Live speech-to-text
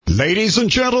Ladies and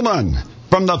gentlemen,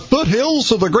 from the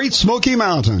foothills of the Great Smoky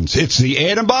Mountains, it's the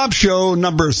Ed and Bob Show,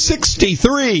 number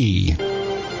 63.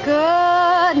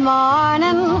 Good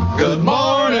morning. Good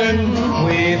morning.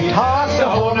 We've talked the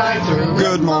whole night through.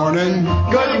 Good morning.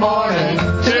 Good morning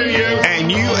to you.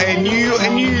 And you, and you,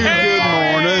 and you. Good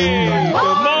morning. Good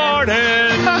morning.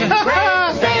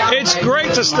 It's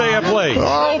great to stay up late.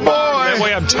 Oh, boy. That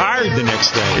way I'm tired the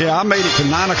next day. Yeah, I made it to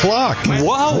 9 o'clock.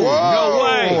 Whoa. No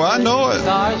way. I know it.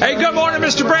 Hey, good morning,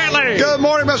 Mr. Brantley. Good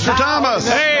morning, Mr. Thomas.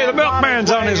 Hey, the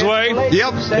milkman's on his way.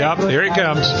 Yep. Yep, here he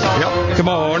comes. Yep. Good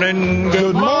morning.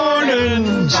 Good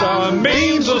morning. Some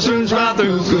beans will soon smile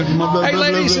through. Hey,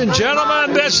 ladies and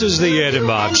gentlemen, this is the Ed and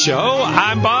Bob Show.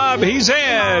 I'm Bob. He's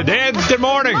Ed. Ed, good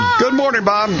morning. Good morning,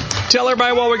 Bob. Tell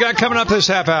everybody what we got coming up this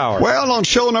half hour. Well, on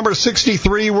show number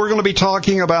 63, we're going to be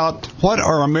talking about what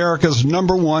are America's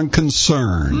number one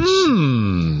concerns.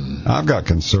 I've got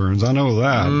concerns. I know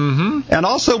that. Mm-hmm. And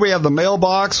also, we have the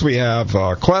mailbox. We have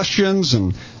questions,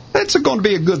 and it's going to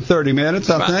be a good 30 minutes,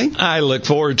 I think. I look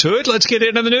forward to it. Let's get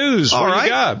into the news. All what right. do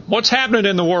you got? What's happening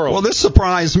in the world? Well, this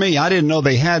surprised me. I didn't know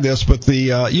they had this, but the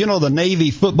the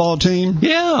Navy football team?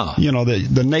 Yeah.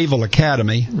 The Naval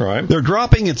Academy. Right. They're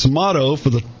dropping its motto for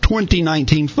the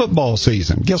 2019 football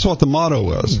season. Guess what the motto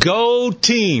was? Go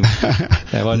team.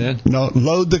 That wasn't it? No,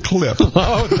 load the clip.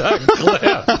 Load the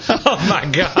clip. Oh, my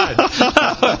God.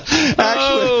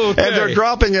 Actually, okay. and they're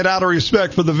dropping it out of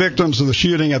respect for the victims of the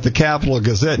shooting at the Capital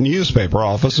Gazette newspaper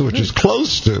office, which is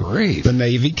close to the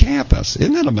Navy campus.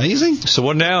 Isn't that amazing? So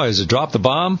what now? Is it drop the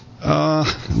bomb?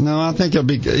 No, I think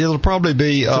it'll probably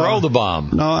be throw the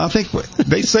bomb. No, I think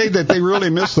they say that they really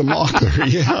missed the mark there.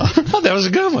 Yeah. Oh, that was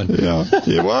a good one. Yeah,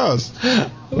 it was.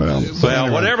 Well, anyway.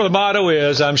 Whatever the motto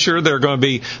is, I'm sure they're going to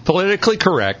be politically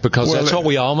correct because that's what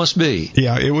we all must be.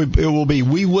 Yeah, it will be.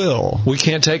 We will. We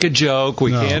can't take a joke. We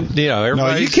can't. Everybody.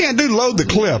 No, you can't do load the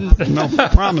clip. No,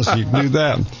 promise you can do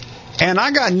that. And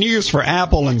I got news for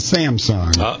Apple and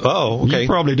Samsung. Okay. You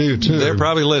probably do, too. They're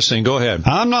probably listening. Go ahead.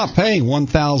 I'm not paying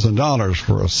 $1,000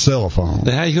 for a cell phone.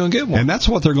 Then how are you going to get one? And that's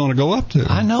what they're going to go up to.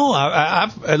 I know.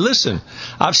 Listen,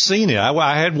 I've seen it.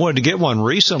 I had wanted to get one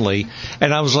recently,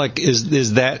 and I was like,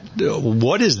 is that,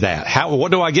 what is that?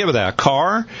 What do I get with that? A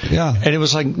car? Yeah. And it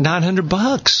was like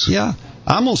 $900. Yeah.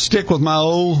 I'm going to stick with my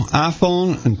old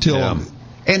iPhone until,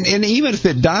 and even if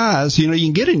it dies, you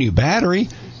can get a new battery.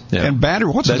 Yeah. And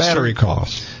what's a battery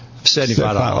cost?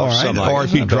 $75. All right. Or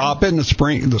if you drop it in the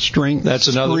string, that's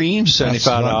another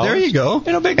 $75. There you go.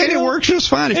 And it works just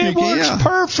fine. It works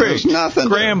perfect. There's nothing.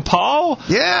 Grandpa?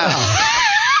 Yeah.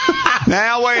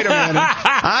 Now wait a minute.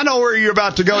 I know where you're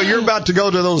about to go. You're about to go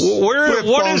to those flip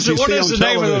phones you see on television. What is the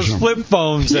name of those flip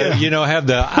phones that have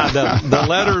the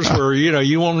letters where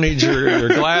you won't need your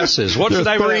glasses? What's the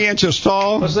name 3 inches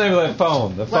tall? What's the name of that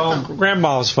phone? The phone,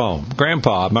 Grandma's phone.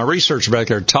 Grandpa, my researcher back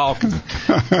there talking.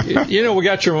 We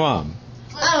got your mom.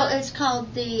 Oh, it's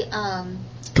called the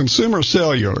Consumer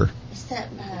Cellular. It's that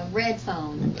red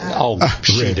phone.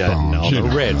 She doesn't know. The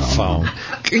red phone.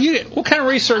 What kind of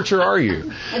researcher are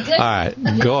you? All right,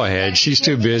 go ahead. She's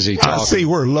too busy talking. I see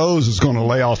where Lowe's is going to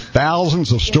lay off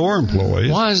thousands of store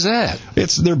employees. Why is that?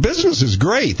 Their business is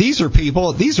great. These are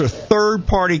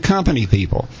third-party company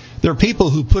people. They're people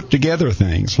who put together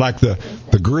things like the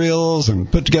grills and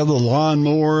put together the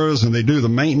lawnmowers, and they do the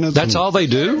maintenance. That's all they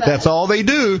do? That's all they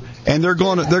do, and they're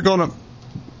going.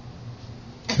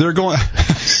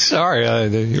 Sorry,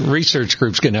 the research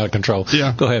group's getting out of control.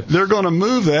 Yeah, go ahead. They're going to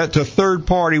move that to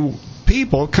third-party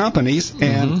companies,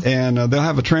 and they'll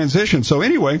have a transition. So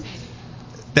anyway,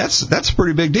 that's a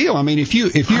pretty big deal. I mean, if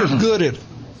you're good at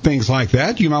things like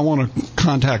that, you might want to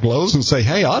contact Lowe's and say,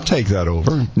 hey, I'll take that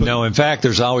over. No, in fact,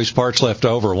 there's always parts left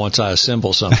over once I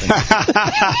assemble something.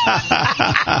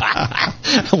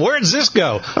 Where does this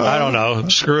go? I don't know.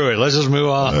 Screw it. Let's just move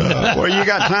on. Well, you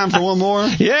got time for one more?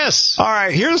 Yes. All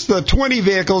right, here's the 20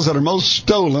 vehicles that are most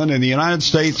stolen in the United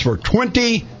States for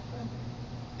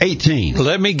 2018.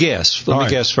 Let me guess. Let me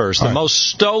guess first. The most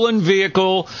stolen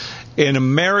vehicle in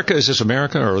America, is this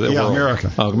America or the world?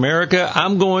 America. America.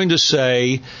 I'm going to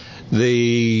say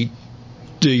the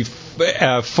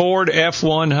Ford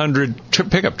F-100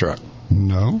 pickup truck.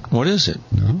 No. What is it?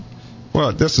 No.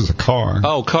 Well, this is a car.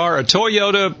 Oh, car. A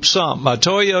Toyota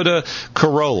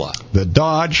Corolla. The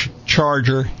Dodge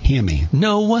Charger Hemi.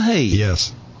 No way.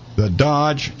 Yes. The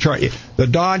Dodge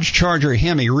Charger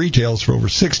Hemi retails for over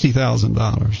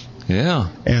 $60,000. Yeah.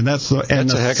 And that's a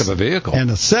heck of a vehicle. And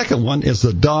the second one is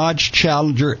the Dodge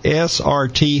Challenger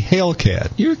SRT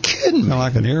Hellcat. You're kidding me.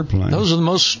 Like an airplane. Those are the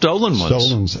most stolen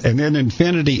ones. And then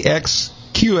Infiniti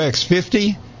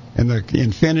QX50 and the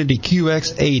Infiniti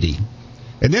QX80.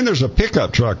 And then there's a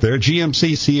pickup truck there.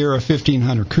 GMC Sierra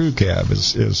 1500 Crew Cab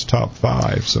is top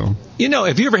 5. So You know,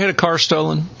 have you ever had a car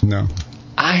stolen? no,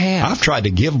 I have. I've tried to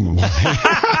give them one.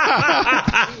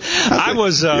 I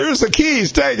was. Here's the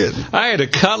keys. Take it. I had a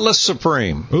Cutlass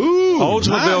Supreme. Ooh, Oldsmobile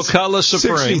nice. Cutlass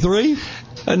Supreme. 63.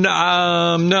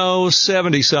 No,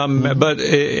 70 something. But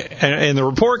and the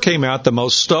report came out the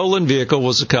most stolen vehicle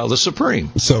was the Cutlass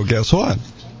Supreme. So guess what?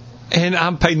 And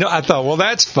I thought, well,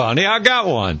 that's funny. I got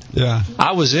one. Yeah.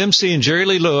 I was emceeing Jerry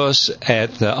Lee Lewis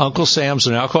at Uncle Sam's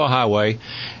on Alcoa Highway.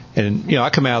 And, you know, I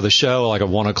come out of the show like at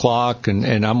 1 o'clock,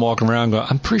 and I'm walking around going,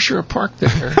 I'm pretty sure I parked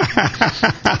there.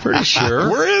 Pretty sure.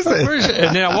 Where is it?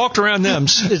 And then I walked around them.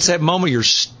 It's that moment you're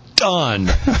stunned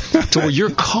to where your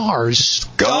car is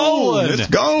stolen. It's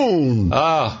gone.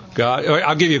 Oh, God.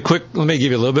 Let me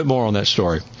give you a little bit more on that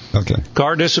story. Okay.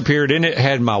 Car disappeared. In it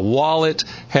had my wallet,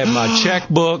 had my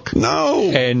checkbook. No.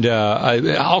 And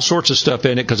all sorts of stuff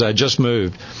in it because I just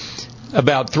moved.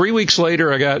 About 3 weeks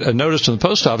later, I got a notice from the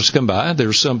post office come by. There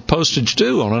was some postage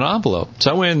due on an envelope.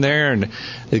 So I went in there, and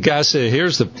the guy said,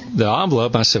 here's the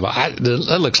envelope. I said, well,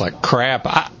 that looks like crap.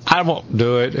 I won't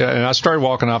do it. And I started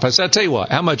walking off. I said, I'll tell you what,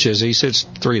 how much is it? He said, it's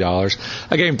 $3.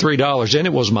 I gave him $3. Then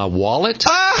it was my wallet.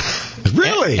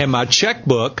 Really? And my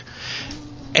checkbook,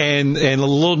 and a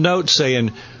little note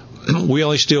saying, we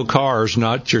only steal cars,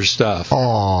 not your stuff. Aw.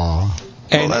 Well,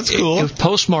 And that's cool. It was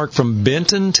postmarked from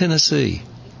Benton, Tennessee.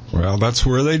 Well, that's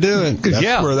where they do it.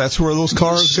 That's where those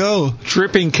cars go.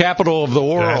 Stripping capital of the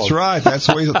world. That's right.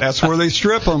 That's where they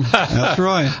strip them. That's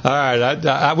right. All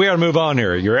right. We got to move on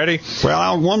here. You ready?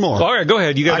 Well, one more. All right, go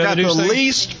ahead. You got I got another the news thing?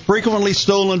 least frequently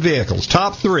stolen vehicles.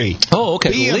 Top 3. Oh,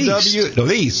 okay. BMW, the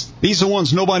least. These are the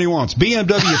ones nobody wants.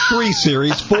 BMW 3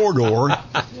 Series 4-door,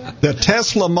 the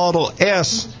Tesla Model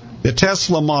S, the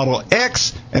Tesla Model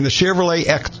X, and the Chevrolet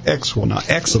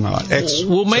Exonaut.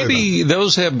 Well, maybe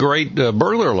those have great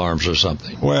burglar alarms or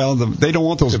something. Well, they don't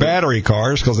want those battery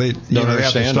cars because they have to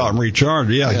understand stop and recharge.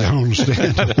 Yeah, I don't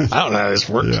understand. I don't know how this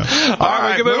works. Yeah. All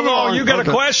right, we can move on. You got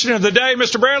a question of the day,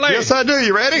 Mr. Bradley? Yes, I do.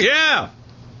 You ready? Yeah.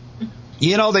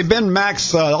 You know, they've been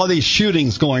all these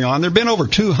shootings going on. There have been over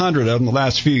 200 of them the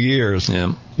last few years.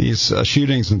 Yeah. These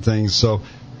shootings and things. So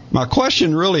my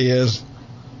question really is,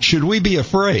 should we be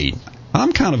afraid?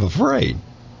 I'm kind of afraid.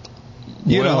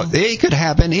 You know, it could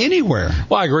happen anywhere.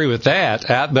 Well, I agree with that,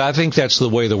 but I think that's the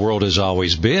way the world has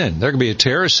always been. There could be a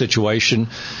terrorist situation.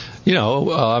 You know,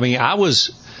 I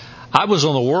was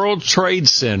on the World Trade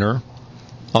Center,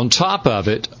 on top of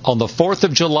it, on the 4th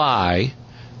of July,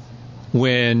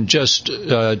 when just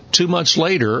 2 months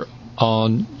later,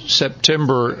 on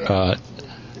September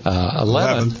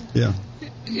 11th, yeah,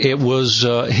 it was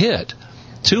hit.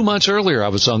 2 months earlier, I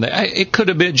was on that. It could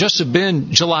have been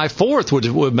July 4th would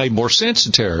have made more sense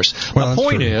to terrorists. Well, my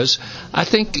point is, I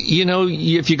think, you know,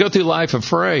 if you go through life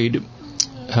afraid,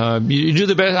 you do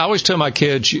the best. I always tell my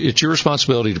kids, it's your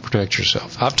responsibility to protect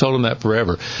yourself. I've told them that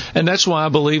forever. And that's why I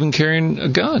believe in carrying a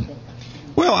gun.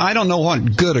 Well, I don't know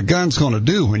what good a gun's going to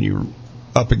do when you're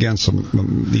up against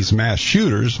these mass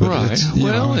shooters. But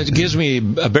Right. It gives me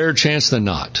a better chance than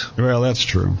not. Well, that's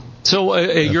true. So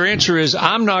your answer is,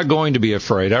 I'm not going to be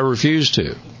afraid. I refuse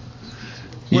to.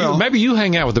 Well, maybe you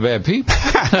hang out with the bad people.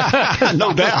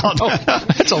 No doubt.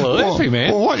 That's a little iffy,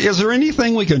 man. Well, is there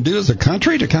anything we can do as a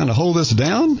country to kind of hold this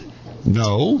down?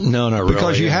 No, not really.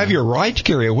 Because you have your right to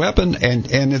carry a weapon, and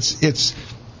it's.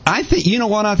 I think you know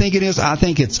what I think it is. I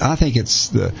think it's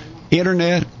the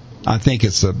internet. I think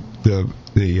it's the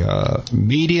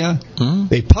media. Mm-hmm.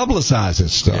 They publicize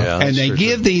this stuff, and they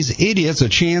give these idiots a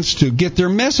chance to get their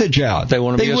message out. They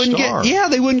want to be a star.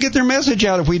 They wouldn't get their message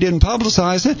out if we didn't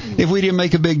publicize it, if we didn't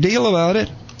make a big deal about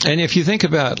it. And if you think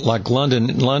about like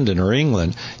London or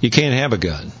England, you can't have a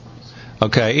gun.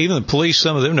 Okay, even the police,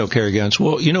 some of them don't carry guns.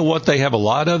 Well, you know what they have a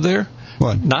lot of there?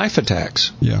 What? Knife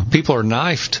attacks. Yeah. People are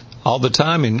knifed all the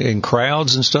time in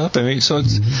crowds and stuff. I mean, so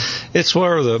it's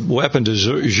where the weapon du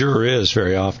jour is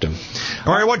very often.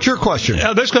 All right, what's your question?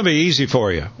 Now, this is going to be easy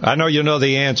for you. I know you know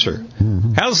the answer.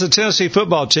 Mm-hmm. How's the Tennessee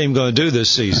football team going to do this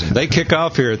season? They kick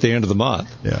off here at the end of the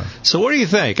month. Yeah. So what do you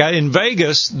think? In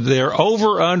Vegas, their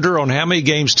over-under on how many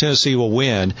games Tennessee will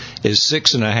win is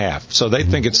 6.5. So they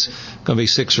think it's going to be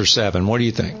 6 or 7. What do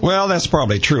you think? Well, that's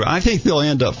probably true. I think they'll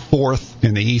end up 4th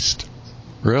in the East.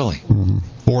 Really? Mm-hmm.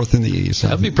 4th in the East.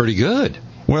 That'd be pretty good.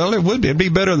 Well, it would be. It'd be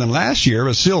better than last year,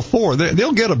 but still 4.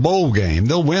 They'll get a bowl game.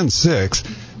 They'll win 6,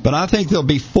 but I think they'll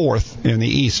be 4th in the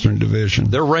Eastern Division.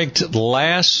 They're ranked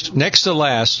next to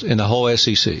last in the whole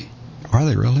SEC. Are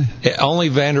they really? Only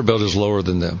Vanderbilt is lower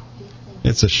than them.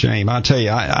 It's a shame. I tell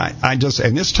you, I just,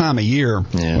 and this time of year,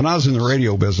 when I was in the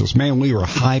radio business, man, we were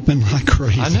hyping like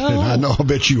crazy. I know. And I know, I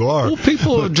bet you are. Well,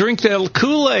 people drink that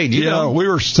Kool-Aid, you know. We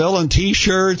were selling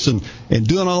T-shirts and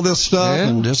doing all this stuff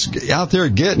and just out there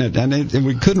getting it. And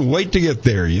we couldn't wait to get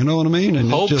there, you know what I mean?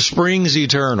 And Hope springs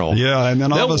eternal. Yeah, and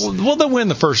then they'll win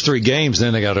the first 3 games,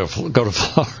 then they got to go to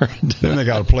Florida. Then they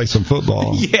got to play some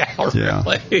football. Yeah,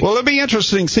 really. Well, it'll be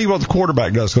interesting to see what the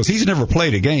quarterback does, because he's never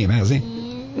played a game, has he?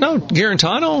 No,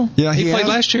 Garantano. Yeah, he played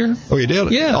last year. Oh, he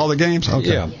did? Yeah. All the games?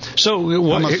 Okay. Yeah. So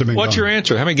what's your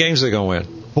answer? How many games are they going to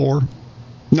win? 4.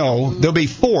 No, they'll be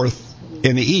 4th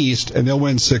in the East, and they'll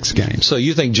win 6 games. So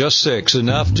you think just 6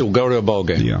 enough to go to a bowl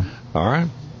game? Yeah. All right.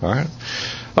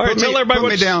 Tell everybody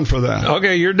put me down for that.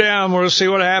 Okay, you're down. We'll see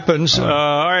what happens. All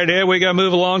right, Ed, we got to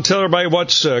move along. Tell everybody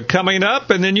what's coming up,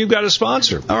 and then you've got a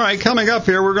sponsor. All right, coming up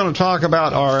here, we're going to talk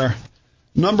about our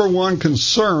number one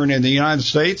concern in the United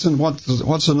States and what's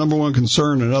the number one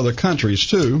concern in other countries,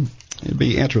 too. It'd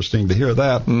be interesting to hear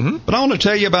that. Mm-hmm. But I want to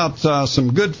tell you about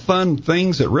some good, fun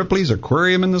things at Ripley's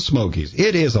Aquarium in the Smokies.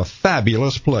 It is a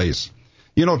fabulous place.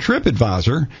 You know,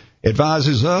 TripAdvisor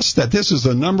advises us that this is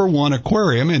the number one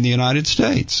aquarium in the United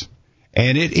States.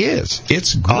 And it is.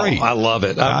 It's great. Oh, I love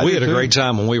it. We had a great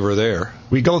time when we were there.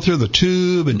 We go through the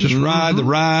tube and just ride the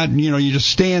ride. And, you know, you just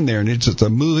stand there, and it's a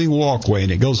moving walkway,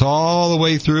 and it goes all the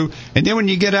way through. And then when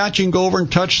you get out, you can go over and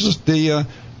touch the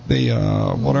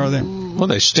what are they? Well,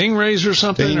 they stingrays or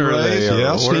something?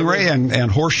 Stingray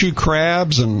and horseshoe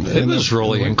crabs. It was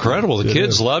really incredible. The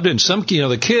kids loved it. And some,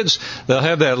 the kids, they'll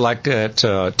have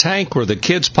that tank where the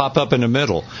kids pop up in the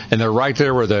middle, and they're right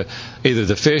there where either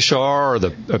the fish are or the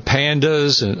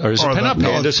pandas, or is it not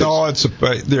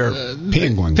pandas? They're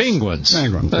penguins.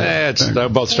 Penguins. They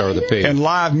both start with a P. And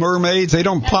live mermaids. They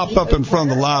don't pop up in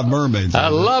front of the live mermaids. I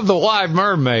love the live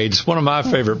mermaids. One of my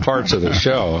favorite parts of the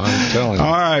show. I'm telling you.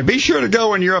 All right. Be sure to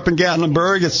go when you're up in Gatlinburg.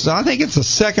 I think it's the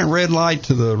second red light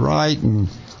to the right, and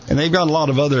they've got a lot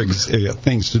of other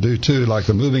things to do, too, like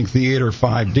the Moving Theater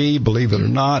 5D, believe it or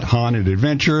not, Haunted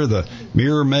Adventure, the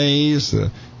Mirror Maze,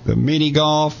 the mini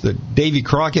golf, the Davy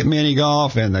Crockett mini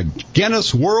golf, and the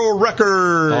Guinness World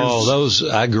Records. Oh, those,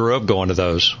 I grew up going to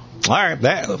those. All right.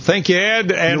 Thank you,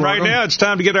 Ed. And right now it's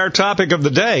time to get our topic of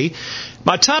the day.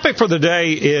 My topic for the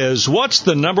day is, what's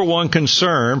the number one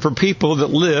concern for people that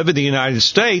live in the United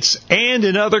States and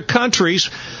in other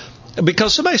countries?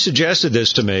 Because somebody suggested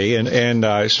this to me, and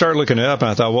I started looking it up,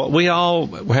 and I thought, well, we all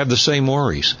have the same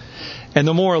worries. And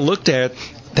the more I looked at,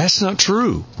 that's not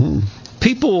true.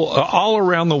 People all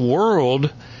around the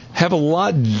world have a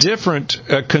lot different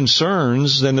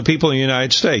concerns than the people in the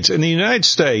United States. In the United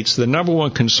States, the number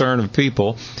one concern of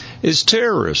people is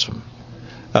terrorism,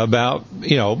 about,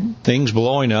 things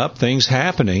blowing up, things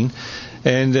happening.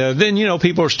 And then,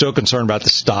 people are still concerned about the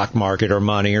stock market or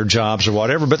money or jobs or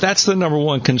whatever, but that's the number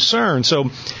one concern. So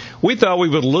we thought we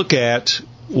would look at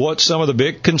what some of the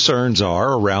big concerns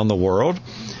are around the world.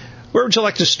 Where would you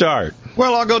like to start?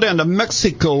 Well, I'll go down to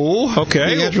Mexico. Okay.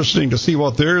 It'd be interesting to see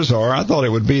what theirs are. I thought it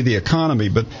would be the economy,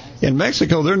 but in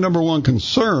Mexico, their number one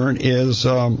concern is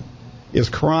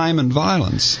crime and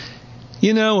violence.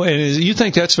 And you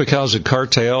think that's because of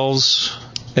cartels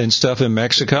and stuff in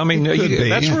Mexico? I mean,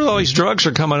 that's where all these drugs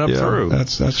are coming up through.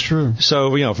 That's true.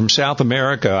 So, from South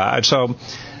America.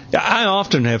 I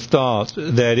often have thought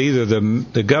that either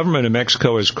the government of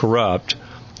Mexico is corrupt,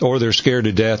 or they're scared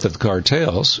to death of the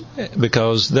cartels,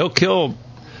 because they'll kill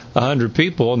 100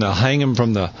 people and they'll hang them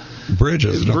from the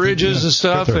bridges and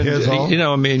stuff. And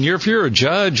if you're a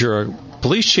judge or a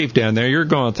police chief down there, you're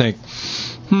going to think,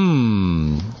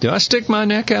 do I stick my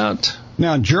neck out?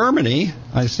 Now, in Germany,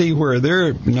 I see where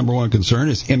their number one concern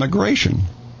is immigration.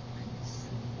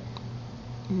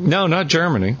 No, not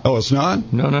Germany. Oh, it's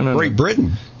not? No. Great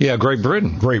Britain. Yeah, Great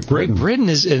Britain. Great Britain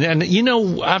is, and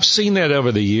I've seen that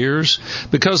over the years,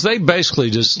 because they basically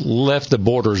just left the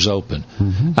borders open.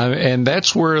 Mm-hmm. And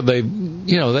that's where they've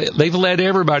let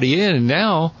everybody in, and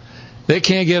now they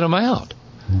can't get them out.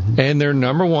 Mm-hmm. And their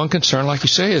number one concern, like you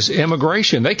say, is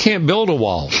immigration. They can't build a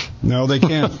wall. No, they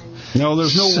can't. No,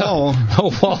 there's no wall.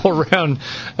 No wall around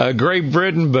Great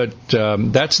Britain, but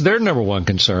that's their number one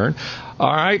concern.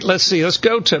 All right, let's see. Let's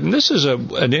go to, this is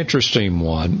an interesting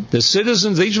one. The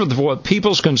citizens, these are what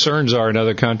people's concerns are in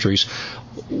other countries.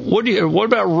 What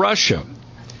about Russia?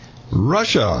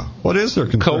 Russia, what is their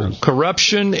concerns?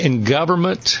 Corruption in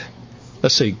government.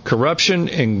 Let's see, corruption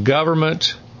in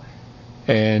government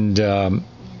and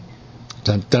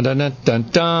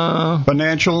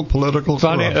financial, political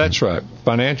corruption. That's right.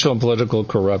 Financial and political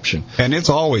corruption. And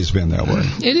it's always been that way.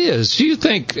 It is. Do you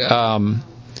think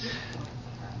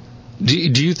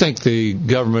do you think the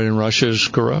government in Russia is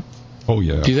corrupt? Oh,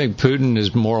 yeah. Do you think Putin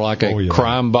is more like a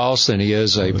crime boss than he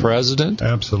is a president?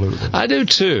 Absolutely. I do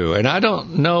too, and I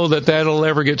don't know that that'll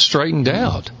ever get straightened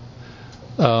out.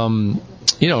 Russia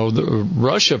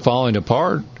falling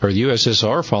apart, or the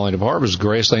USSR falling apart, was the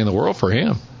greatest thing in the world for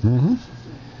him. Mm-hmm.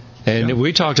 And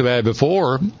we talked about it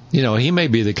before. He may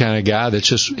be the kind of guy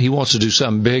that's he wants to do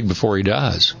something big before he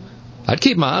dies. I'd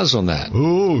keep my eyes on that.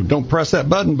 Ooh, don't press that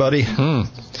button, buddy. All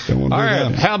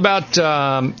right. How about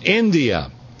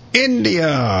India?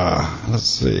 India. Let's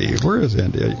see. Where is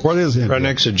India? What is India? Right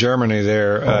next to Germany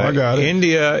there. I got it.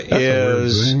 India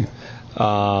is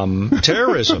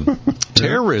terrorism.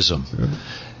 Terrorism.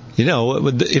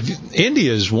 If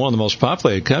India is one of the most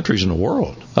populated countries in the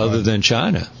world, other than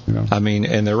China. Yeah. I mean,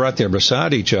 and they're right there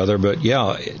beside each other. But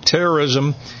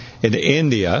terrorism in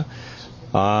India.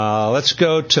 Let's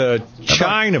go to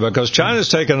China, because China's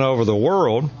taken over the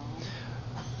world.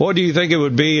 What do you think it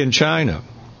would be in China?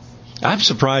 I'm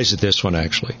surprised at this one,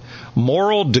 actually.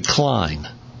 Moral decline.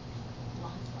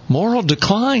 Moral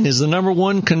decline is the number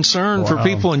one concern for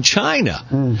people in China.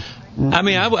 Mm-hmm. I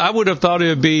mean, I would have thought it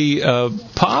would be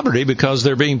poverty, because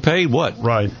they're being paid what?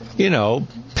 Right.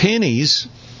 Pennies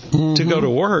to go to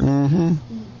work. Mm-hmm.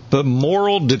 But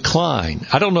moral decline.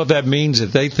 I don't know if that means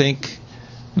that they think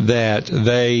that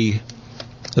it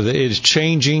is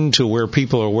changing to where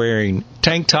people are wearing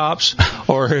tank tops,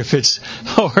 or if it's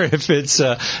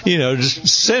just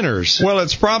sinners. Well,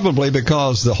 it's probably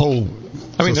because the whole.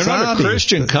 I mean, they're not a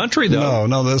Christian country, though.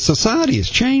 No, the society has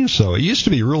changed. So it used to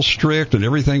be real strict, and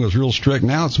everything was real strict.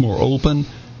 Now it's more open.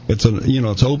 It's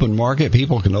it's open market.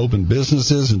 People can open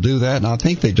businesses and do that. And I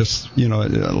think they just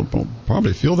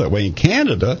probably feel that way in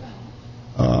Canada.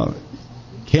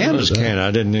 Canada.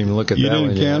 I didn't even look at that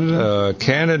one. Canada?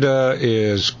 Canada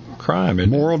is crime.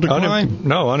 Moral decline?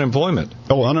 Unemployment.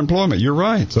 Oh, unemployment. You're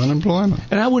right. It's unemployment.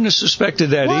 And I wouldn't have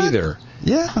suspected that either.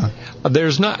 Yeah.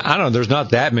 There's not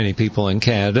that many people in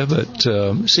Canada, but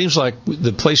it seems like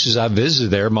the places I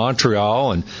visited there,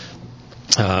 Montreal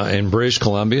and British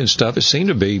Columbia and stuff, it seemed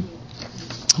to be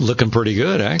looking pretty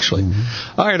good, actually.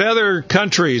 Mm-hmm. All right, other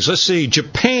countries. Let's see.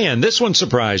 Japan. This one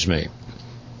surprised me.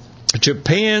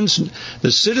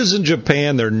 The citizens of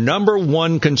Japan, their number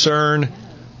one concern,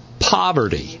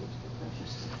 poverty.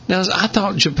 Now, I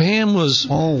thought Japan was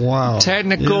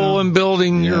technical in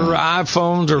building your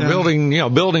iPhones, or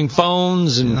building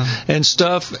phones and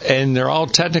stuff, and they're all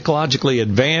technologically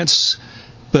advanced.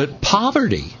 But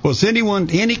poverty. Was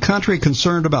any country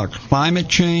concerned about climate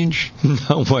change?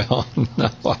 No, I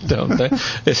don't think.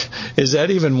 Is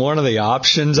that even one of the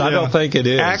options? I don't think it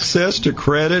is. Access to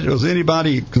credit. Was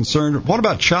anybody concerned? What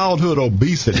about childhood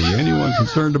obesity? Anyone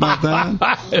concerned about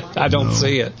that? I don't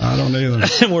see it. I don't either.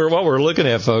 What we're looking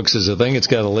at, folks, is a thing. It's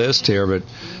got a list here, but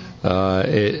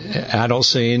I don't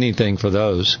see anything for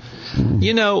those.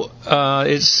 Mm.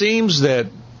 It seems that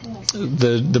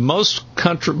most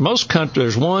countries,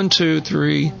 there's 1, 2,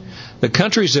 3, the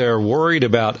countries that are worried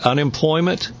about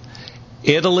unemployment: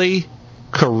 Italy,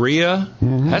 Korea.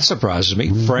 Mm-hmm. That surprises me.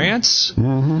 Mm-hmm. France,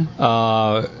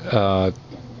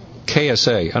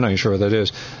 KSA. I'm not even sure what that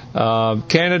is.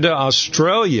 Canada,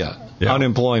 Australia,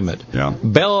 unemployment. Yeah.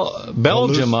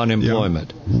 Belgium,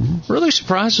 unemployment. Yeah. Mm-hmm. Really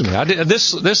surprises me.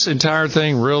 This entire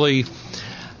thing really.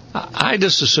 I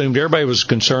just assumed everybody was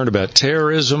concerned about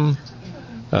terrorism.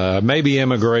 Maybe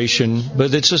immigration,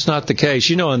 but it's just not the case.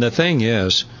 And the thing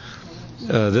is,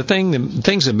 the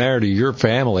things that matter to your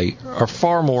family are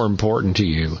far more important to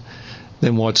you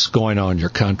than what's going on in your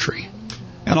country.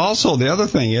 And also, the other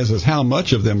thing is how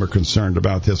much of them are concerned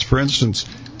about this. For instance,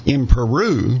 in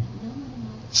Peru,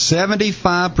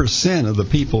 75% of the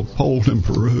people polled in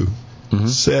Peru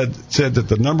said that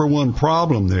the number one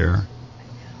problem there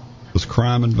was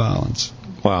crime and violence.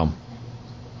 Wow.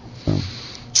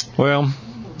 Well,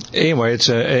 anyway, it's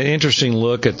an interesting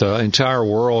look at the entire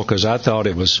world, because I thought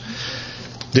it was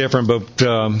different. But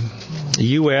the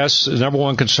U.S., the number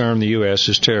one concern in the U.S.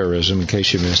 is terrorism, in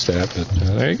case you missed that. But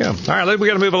there you go. All right, we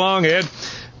got to move along, Ed.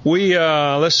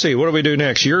 Let's see, what do we do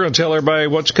next? You're going to tell everybody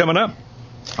what's coming up.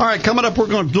 All right, coming up, we're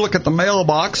going to look at the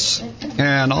mailbox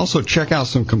and also check out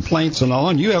some complaints and all.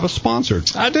 And you have a sponsor.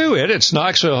 I do, Ed. It's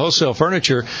Knoxville Wholesale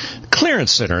Furniture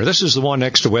Clearance Center. This is the one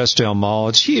next to West Elm Mall.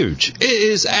 It's huge. It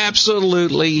is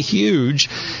absolutely huge.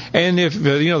 And if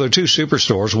there are two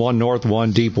superstores, one north,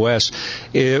 one deep west.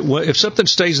 If something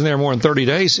stays in there more than 30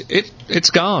 days, it's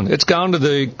gone. It's gone to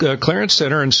the clearance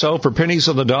center and sold for pennies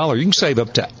on the dollar. You can save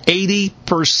up to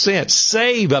 80%.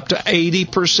 Save up to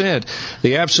 80%.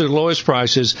 The absolute lowest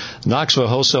price is Knoxville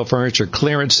Wholesale Furniture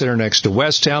Clearance Center next to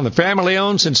Westtown. The family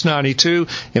owned since '92,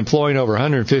 employing over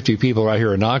 150 people right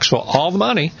here in Knoxville. All the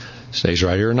money Stays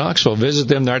right here in Knoxville. Visit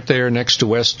them right there next to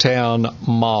West Town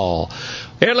Mall.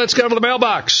 Here, let's go to the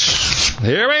mailbox.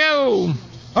 Here we go.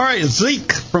 All right,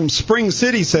 Zeke from Spring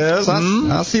City says,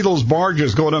 I see those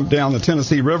barges going up down the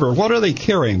Tennessee River. What are they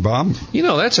carrying, Bob? You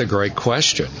know, that's a great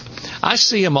question. I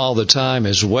see them all the time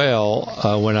as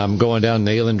well when I'm going down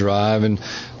Neyland Drive and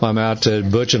when I'm out at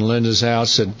Butch and Linda's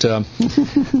house.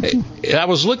 I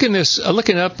was looking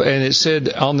up, and it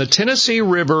said on the Tennessee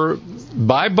River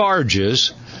by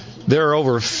barges, there are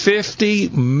over 50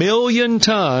 million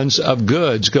tons of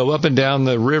goods go up and down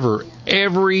the river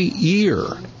every year.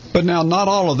 But now, not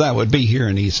all of that would be here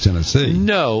in East Tennessee.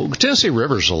 No, Tennessee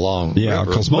River's a long river. Yeah,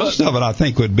 because most of it, I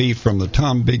think, would be from the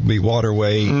Tom Bigby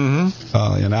Waterway in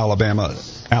Alabama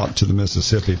out to the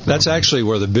Mississippi. That's actually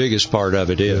where the biggest part of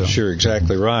it is. Yeah. Sure,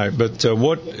 exactly right. But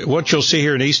what you'll see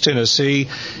here in East Tennessee,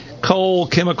 coal,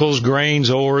 chemicals, grains,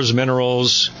 ores,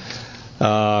 minerals,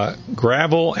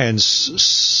 gravel and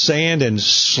sand and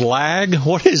slag.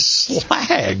 What is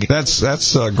slag?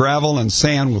 That's gravel and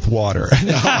sand with water.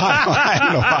 I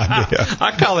have no idea.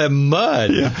 I call it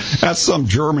mud. Yeah, that's some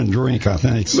German drink, I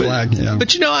think. Slag.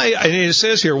 But you know, and it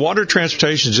says here, water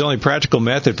transportation is the only practical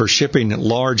method for shipping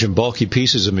large and bulky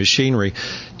pieces of machinery.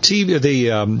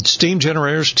 The steam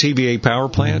generators, TVA power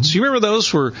plants. You remember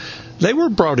those were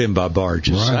brought in by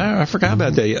barges. Right. I forgot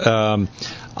about that.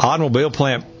 Automobile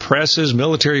plant presses,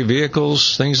 military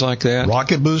vehicles, things like that.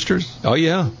 Rocket boosters? Oh,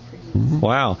 yeah. Mm-hmm.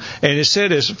 Wow. And it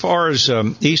said as far as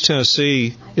East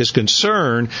Tennessee is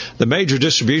concerned, the major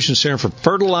distribution center for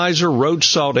fertilizer, road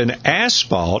salt, and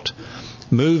asphalt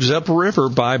moves upriver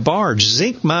by barge.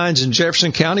 Zinc mines in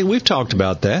Jefferson County, we've talked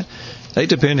about that. They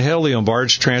depend heavily on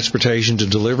barge transportation to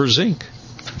deliver zinc.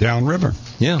 Downriver.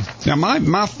 Yeah. Now,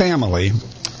 my family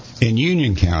in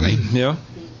Union County, yeah,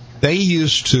 they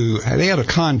had a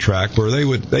contract where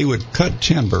they would cut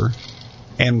timber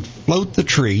and float the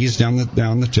trees down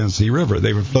the Tennessee River.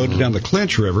 They would float it down the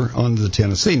Clinch River onto the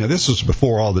Tennessee. Now, this was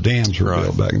before all the dams were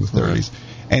built back in the 30s. Right.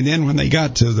 And then when they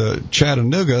got to the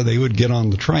Chattanooga, they would get on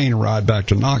the train and ride back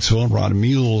to Knoxville and ride a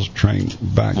mule's train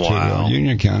back to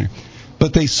Union County.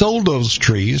 But they sold those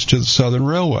trees to the Southern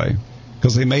Railway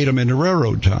because they made them into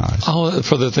raroad ties. Oh,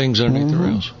 for the things underneath the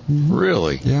rails? Mm-hmm.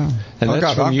 Really? Yeah. And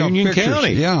that's from Union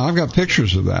County? Yeah, I've got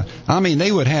pictures of that. I mean,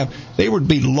 they would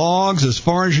be logs as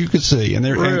far as you could see, and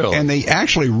they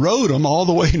actually rode them all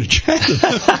the way to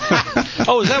Chattanooga.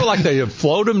 Oh, is that like they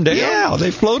float them down? Yeah,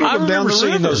 they floated them down the river. I remember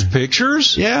seeing those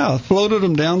pictures. Yeah, floated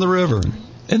them down the river.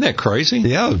 Isn't that crazy?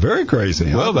 Yeah, it was very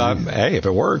crazy. Well, hey, if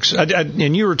it works.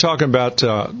 And you were talking about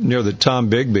near the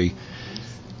Tom Bigby.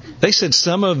 They said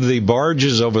some of the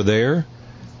barges over there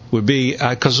would be,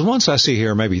 because the ones I see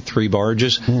here are maybe 3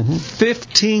 barges,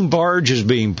 15 barges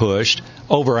being pushed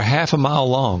over a half a mile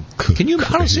long. I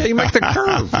don't see how you make the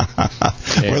curve.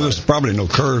 Well, there's probably no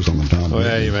curves on the Tom Bigby.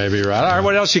 Well, you may be right. All right,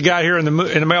 what else you got here in the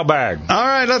mailbag? All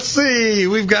right, let's see.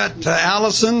 We've got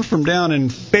Allison from down in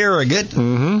Farragut.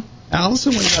 Mm-hmm.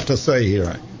 Allison, what do you got to say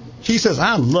here? She says,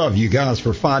 I love you guys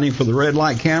for fighting for the red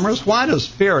light cameras. Why does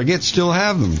Farragut still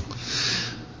have them?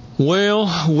 Well,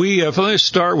 let's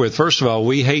start with, first of all,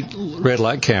 we hate red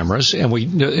light cameras, and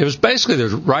it was basically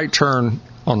the right turn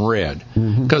on red,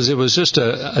 because it was just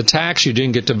a tax you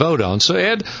didn't get to vote on. So,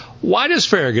 Ed, why does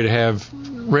Farragut have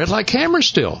red light cameras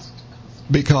still?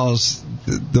 Because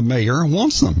the mayor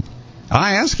wants them.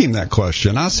 I asked him that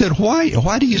question. I said,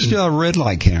 why do you still have red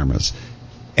light cameras?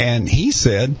 And he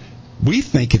said, we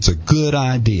think it's a good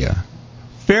idea.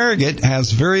 Farragut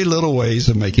has very little ways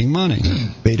of making money.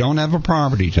 They don't have a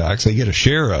property tax. They get a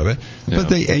share of it, but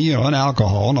they, and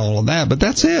alcohol and all of that, but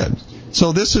that's it.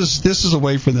 So this is a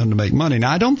way for them to make money.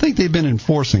 Now, I don't think they've been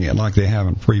enforcing it like they have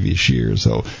in previous years.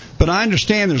 But I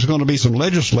understand there's going to be some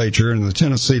legislature in the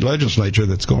Tennessee legislature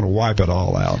that's going to wipe it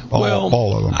all out,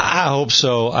 all of them. I hope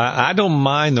so. I don't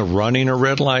mind the running of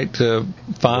red light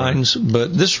fines,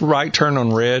 but this right turn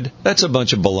on red, that's a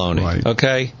bunch of baloney, right.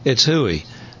 Okay? It's hooey.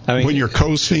 I mean, when you're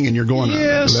coasting and you're going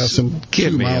less than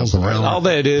 2 miles an hour. All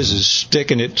that is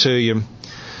sticking it to you.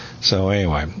 So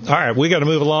anyway, all right, we got to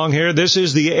move along here. This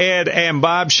is the Ed and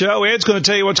Bob Show. Ed's going to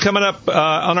tell you what's coming up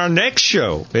on our next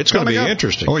show. It's going to be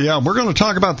interesting. Oh, yeah, we're going to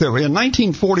talk about that. In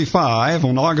 1945,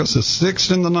 on August the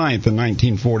 6th and the 9th in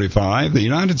 1945, the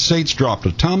United States dropped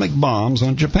atomic bombs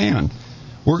on Japan.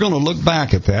 We're going to look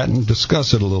back at that and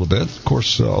discuss it a little bit. Of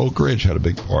course, Oak Ridge had a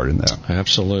big part in that.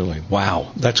 Absolutely.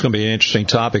 Wow. That's going to be an interesting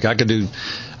topic. I could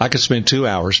spend 2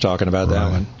 hours talking about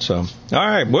that one. So, all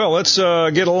right. Well, let's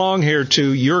get along here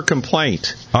to your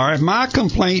complaint. All right. My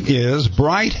complaint is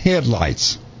bright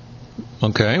headlights.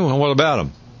 Okay. Well, what about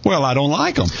them? Well, I don't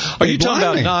like them. Are you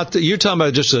talking about you're talking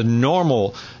about just a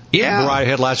normal Yeah. bright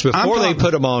headlights before they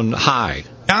put them on high.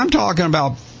 I'm talking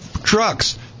about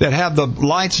trucks that have the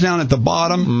lights down at the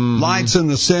bottom, lights in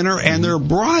the center, and they're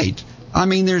bright. I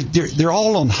mean, they're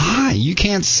all on high. You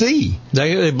can't see.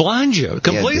 They blind you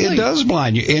completely. It does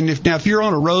blind you. And if you're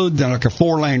on a road, like a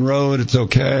 4-lane road, it's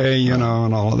okay, and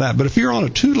all of that. But if you're on a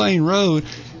 2-lane road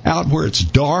out where it's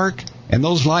dark and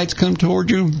those lights come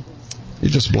toward you, it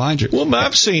just blinds you. Well,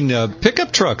 I've seen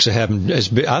pickup trucks that have,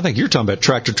 I think you're talking about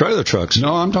tractor-trailer trucks.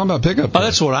 No, I'm talking about pickup trucks. Oh,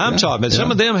 that's what I'm talking about.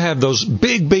 Some of them have those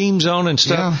big beams on and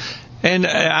stuff. Yeah. And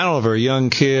I don't know if they're young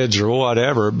kids or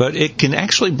whatever, but it can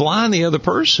actually blind the other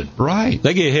person. Right.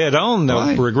 They get head on,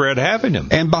 they'll regret having them.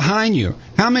 And behind you,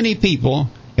 how many people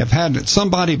have had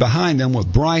somebody behind them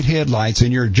with bright headlights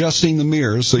and you're adjusting the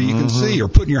mirrors so you can see, or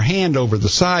putting your hand over the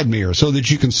side mirror so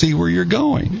that you can see where you're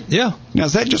going? Yeah. Now,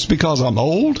 is that just because I'm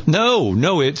old?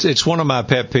 No, it's one of my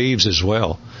pet peeves as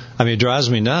well. I mean, it drives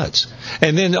me nuts.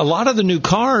 And then a lot of the new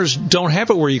cars don't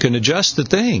have it where you can adjust the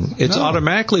thing. It's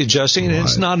automatically adjusting, and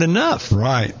it's not enough.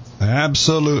 Right.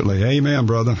 Absolutely. Amen,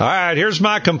 brother. All right, here's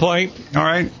my complaint. All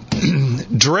right.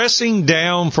 Dressing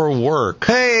down for work.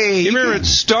 Hey. You remember it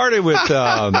started with,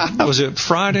 was it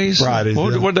Fridays? Fridays.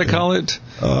 What did they call it?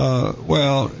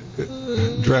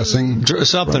 Dressing.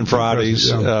 Something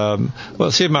Fridays. Yeah. Well,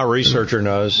 see if my researcher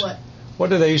knows. What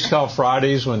do they used to call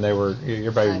Fridays when they were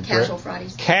everybody? Casual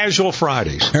Fridays. Casual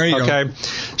Fridays. There you go. Okay.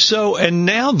 So, and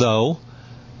now though,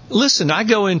 listen, I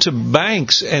go into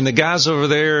banks and the guy's over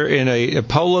there in a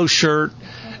polo shirt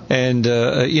and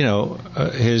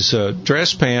his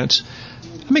dress pants.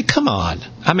 I mean, come on.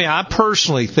 I mean, I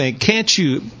personally think, can't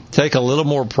you take a little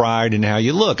more pride in how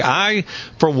you look? I,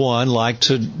 for one, like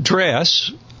to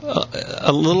dress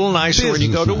a little nicer when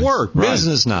you go to work. Right.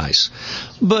 Business nice.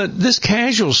 But this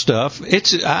casual stuff,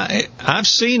 I've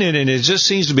seen it, and it just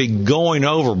seems to be going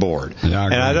overboard. Yeah,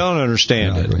 and I don't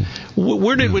understand it.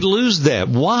 Where did we lose that?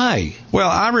 Why? Well,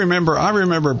 I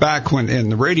remember back when in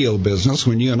the radio business,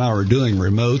 when you and I were doing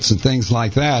remotes and things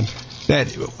like that,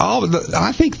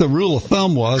 I think the rule of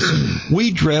thumb was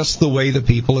we dressed the way the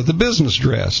people at the business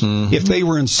dressed. Mm-hmm. If they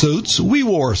were in suits, we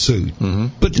wore a suit. Mm-hmm.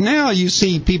 But now you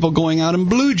see people going out in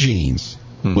blue jeans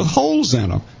with holes in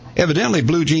them. Evidently,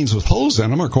 blue jeans with holes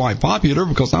in them are quite popular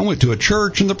because I went to a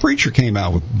church and the preacher came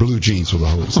out with blue jeans with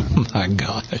holes in them. Oh, my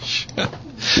gosh.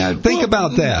 Now, think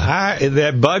about that.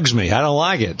 That bugs me. I don't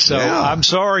like it. So I'm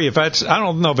sorry if I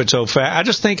don't know if it's so fat. I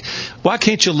just think, why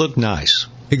can't you look nice?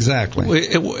 Exactly.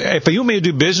 If you want me to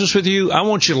do business with you, I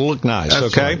want you to look nice,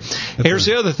 That's okay? Right. Here's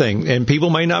the other thing, and people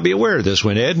may not be aware of this.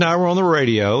 When Ed and I were on the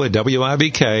radio at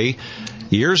WIBK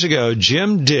years ago,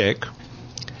 Jim Dick,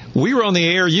 we were on the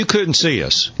air, you couldn't see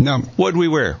us. No. What did we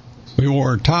wear? We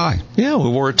wore a tie. Yeah, we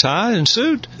wore a tie and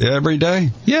suit. Every day.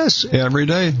 Yes. Every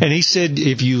day. And he said,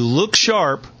 if you look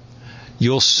sharp,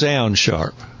 you'll sound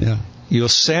sharp. Yeah. You'll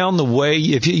sound the way,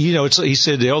 if he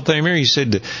said the old thing here, he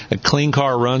said a clean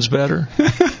car runs better.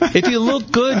 If you look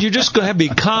good, you're just going to be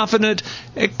confident.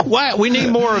 We need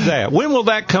more of that. When will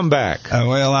that come back?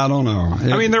 Well, I don't know.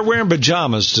 I mean, they're wearing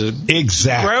pajamas to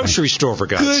grocery store, for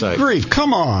God's sake. Good grief.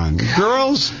 Come on,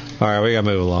 girls. All right, we got to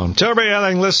move along. Tell everybody how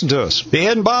they can listen to us. The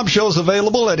Ed and Bob Show is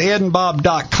available at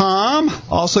edandbob.com.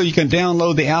 Also, you can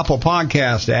download the Apple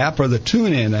Podcast app or the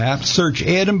TuneIn app. Search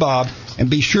Ed and Bob, and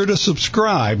be sure to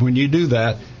subscribe when you do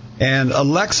that. And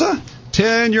Alexa,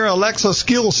 turn your Alexa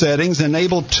skill settings,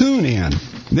 enable TuneIn.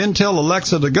 Then tell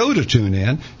Alexa to go to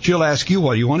TuneIn. She'll ask you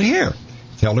what you want to hear.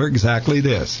 Tell her exactly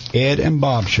this. Ed and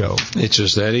Bob Show. It's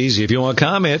just that easy. If you want to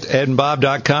comment,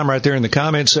 edandbob.com right there in the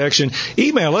comment section.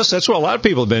 Email us. That's what a lot of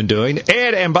people have been doing.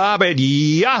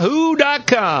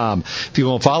 edandbob@yahoo.com. If you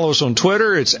want to follow us on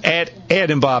Twitter, it's at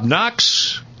Ed and Bob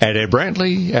Knox, at Ed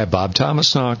Brantley, at Bob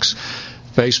Thomas Knox.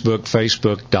 Facebook,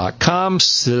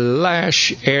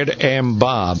 facebook.com/Ed and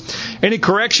Bob. Any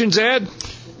corrections, Ed?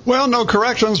 Well, no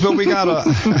corrections, but we got I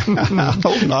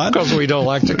hope not. Because we don't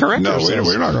like to correct ourselves.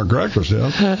 We're not going to correct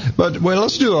ourselves. But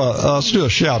let's do a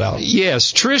shout out.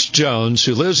 Yes, Trish Jones,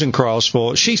 who lives in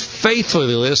Crossville, she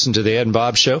faithfully listened to the Ed and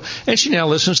Bob Show, and she now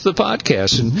listens to the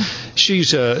podcast. And she's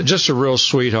just a real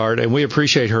sweetheart, and we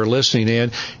appreciate her listening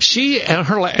in.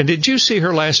 And did you see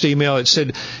her last email? It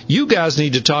said, you guys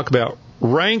need to talk about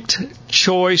ranked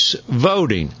choice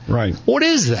voting. Right. What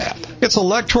is that? It's an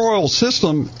electoral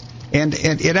system And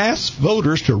it asks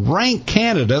voters to rank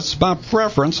candidates by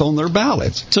preference on their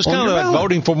ballots. So it's kind of like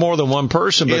voting for more than one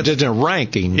person, but just a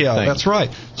ranking Yeah, thing. That's right.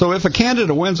 So if a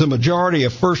candidate wins a majority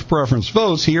of first preference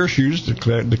votes, he or she is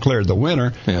declared the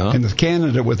winner. Yeah. And the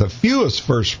candidate with the fewest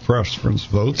first preference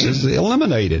votes is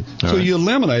eliminated. So you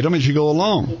eliminate them as you go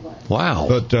along. Wow.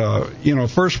 But,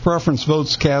 first preference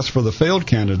votes cast for the failed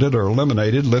candidate are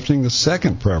eliminated, lifting the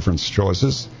second preference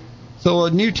choices. So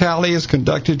a new tally is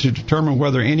conducted to determine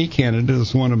whether any candidate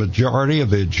has won a majority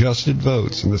of the adjusted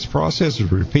votes. And this process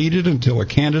is repeated until a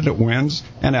candidate wins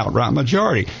an outright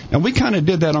majority. And we kind of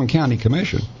did that on county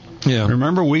commission. Yeah.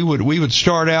 Remember, we would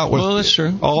start out with that's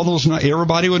true. all those.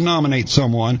 Everybody would nominate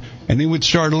someone, and then we'd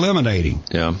start eliminating.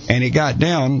 Yeah. And it got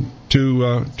down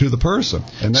to the person.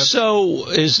 And that's, so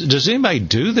does anybody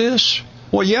do this?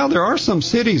 Well, yeah, there are some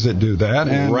cities that do that.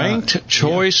 And, ranked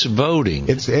choice voting.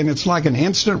 It's like an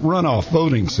instant runoff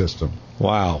voting system.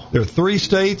 Wow. There are 3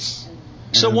 states.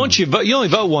 So once you vote, you only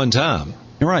vote one time.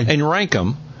 Right. And rank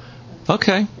them.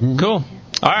 Okay, cool.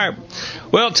 All right.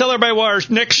 Well, tell everybody what our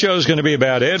next show is going to be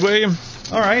about, Ed, will you?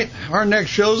 All right. Our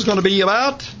next show is going to be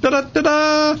about, in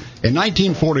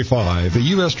 1945, the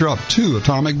U.S. dropped 2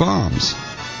 atomic bombs.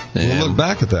 We'll look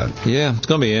back at that. Yeah, it's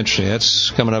going to be interesting. That's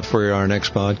coming up for our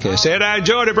next podcast. Ed, I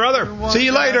enjoyed it, brother. See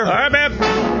you later. All right, man.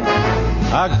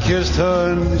 I kissed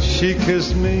her and she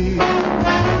kissed me.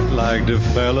 Like the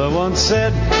fella once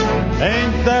said,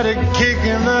 ain't that a kick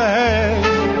in the head?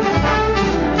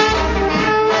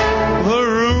 The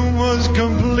room was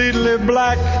completely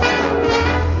black.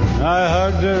 I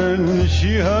hugged her and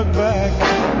she hugged back.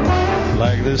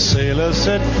 Like the sailor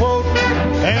said, quote,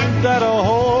 ain't that a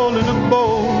hole in a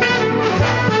boat?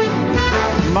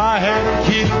 My head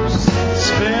keeps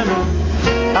spinning.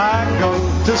 I go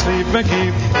to sleep and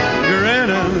keep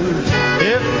grinning.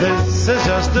 If this is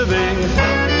just the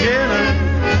beginning,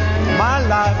 my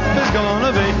life is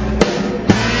gonna be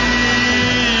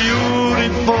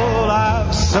beautiful.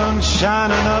 I've sun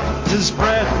shining up to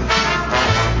spread.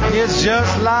 It's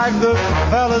just like the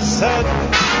fella said.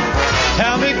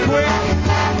 Tell me quick,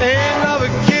 ain't love a